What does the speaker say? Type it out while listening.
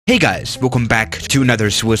Hey guys, welcome back to another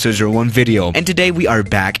Swiss01 video, and today we are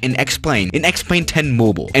back in X-Plane 10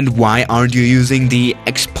 Mobile. And why aren't you using the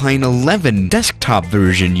X-Plane 11 desktop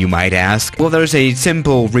version, you might ask? Well, there's a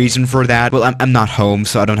simple reason for that. Well, I'm not home,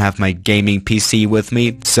 so I don't have my gaming PC with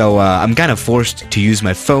me, so I'm kind of forced to use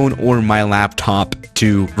my phone or my laptop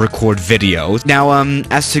to record videos. Now,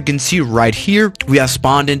 as you can see right here, we have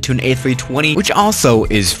spawned into an A320, which also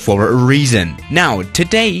is for a reason. Now,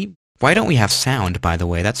 today... Why don't we have sound, by the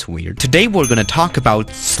way? That's weird. Today we're gonna talk about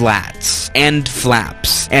slats and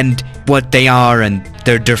flaps and what they are and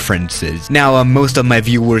their differences. Now, most of my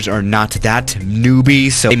viewers are not that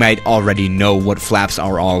newbie, so they might already know what flaps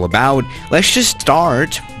are all about. Let's just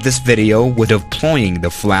start this video with deploying the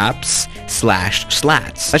flaps /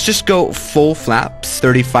 slats. Let's just go full flaps,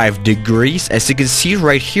 35 degrees. As you can see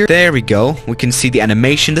right here, there we go. We can see the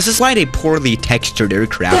animation. This is quite a poorly textured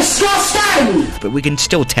aircraft. Disgusting! But we can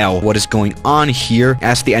still tell what is going on here,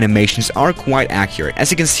 as the animations are quite accurate. As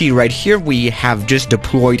you can see right here, we have just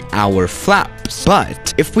deployed our flaps.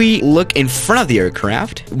 But if we look in front of the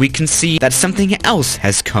aircraft, we can see that something else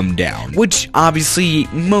has come down, which obviously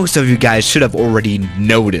most of you guys should have already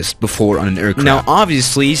noticed before on an aircraft. Now,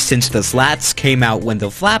 obviously, since the slats came out when the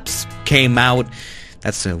flaps came out,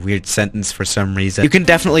 that's a weird sentence for some reason. You can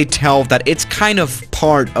definitely tell that it's kind of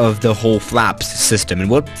part of the whole flaps system. And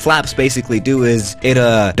what flaps basically do is it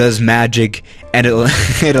does magic, and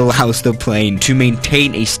it allows the plane to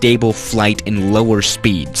maintain a stable flight in lower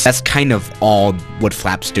speeds. That's kind of all what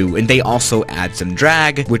flaps do. And they also add some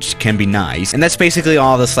drag, which can be nice. And that's basically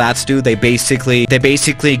all the slats do. They basically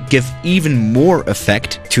give even more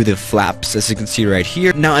effect to the flaps, as you can see right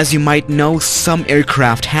here. Now, as you might know, some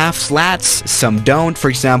aircraft have slats, some don't. For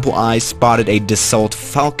example, I spotted a Dassault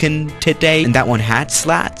Falcon today, and that one had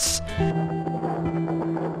slats.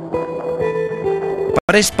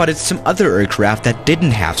 But I spotted some other aircraft that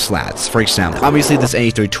didn't have slats. For example, obviously this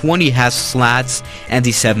A320 has slats, and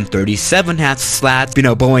the 737 has slats. You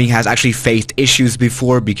know, Boeing has actually faced issues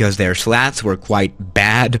before because their slats were quite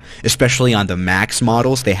bad, especially on the MAX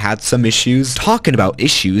models. They had some issues. Talking about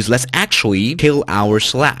issues, let's actually kill our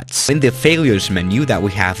slats. In the failures menu that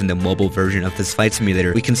we have in the mobile version of this flight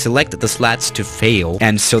simulator, we can select the slats to fail,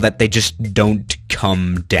 and so that they just don't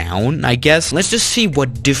come down, I guess. Let's just see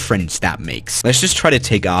what difference that makes. Let's just try to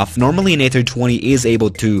take off. Normally an A320 is able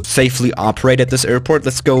to safely operate at this airport.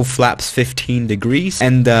 Let's go flaps 15 degrees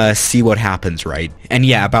and see what happens, right? And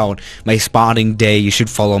yeah, about my spotting day, you should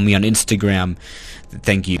follow me on Instagram.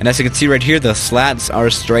 Thank you. And as you can see right here, the slats are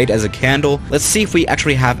straight as a candle. Let's see if we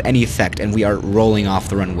actually have any effect, and we are rolling off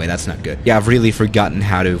the runway. That's not good. Yeah, I've really forgotten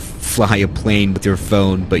how to fly a plane with your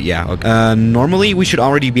phone, but yeah. Okay. Normally we should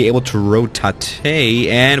already be able to rotate,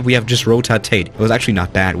 and we have just rotate. It was actually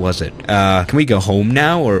not bad, was it? Can we go home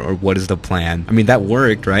now, or what is the plan? I mean, that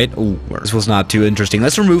worked, right? Oh, this was not too interesting.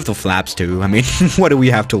 Let's remove the flaps too. I mean, what do we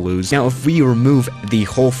have to lose? Now, if we remove the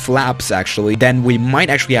whole flaps, actually, then we might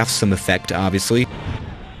actually have some effect, obviously.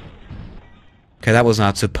 Okay, that was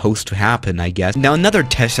not supposed to happen, I guess. Now, another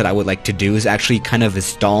test that I would like to do is actually kind of a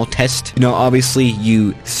stall test. You know, obviously,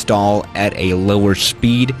 you stall at a lower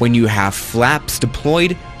speed when you have flaps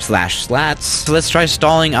deployed / slats. So let's try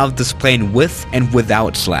stalling out this plane with and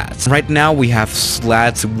without slats. Right now, we have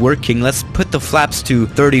slats working. Let's put the flaps to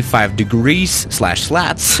 35 degrees /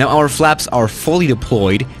 slats. Now, our flaps are fully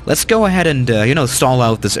deployed. Let's go ahead and, you know, stall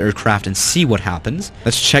out this aircraft and see what happens.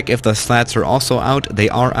 Let's check if the slats are also out. They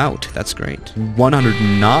are out. That's great. 100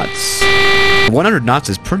 knots. 100 knots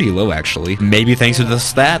is pretty low, actually. Maybe thanks to the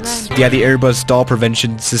slats. Yeah, the Airbus stall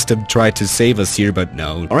prevention system tried to save us here, but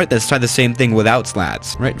no. Alright, let's try the same thing without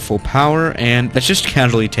slats. Right, full power, and let's just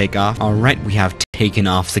casually take off. Alright, we have taken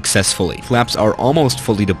off successfully. Flaps are almost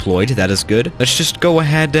fully deployed. That is good. Let's just go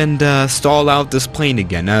ahead and stall out this plane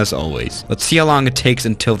again, as always. Let's see how long it takes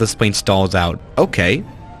until this plane stalls out. Okay.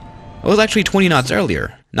 It was actually 20 knots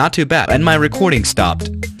earlier. Not too bad. And my recording stopped.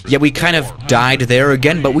 Yeah, we kind of died there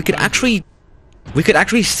again, but we could actually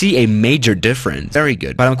see a major difference. Very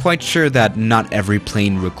good. But I'm quite sure that not every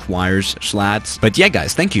plane requires slats. But yeah,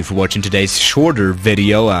 guys, thank you for watching today's shorter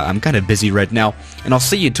video. I'm kind of busy right now, and I'll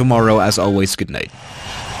see you tomorrow. As always, good night.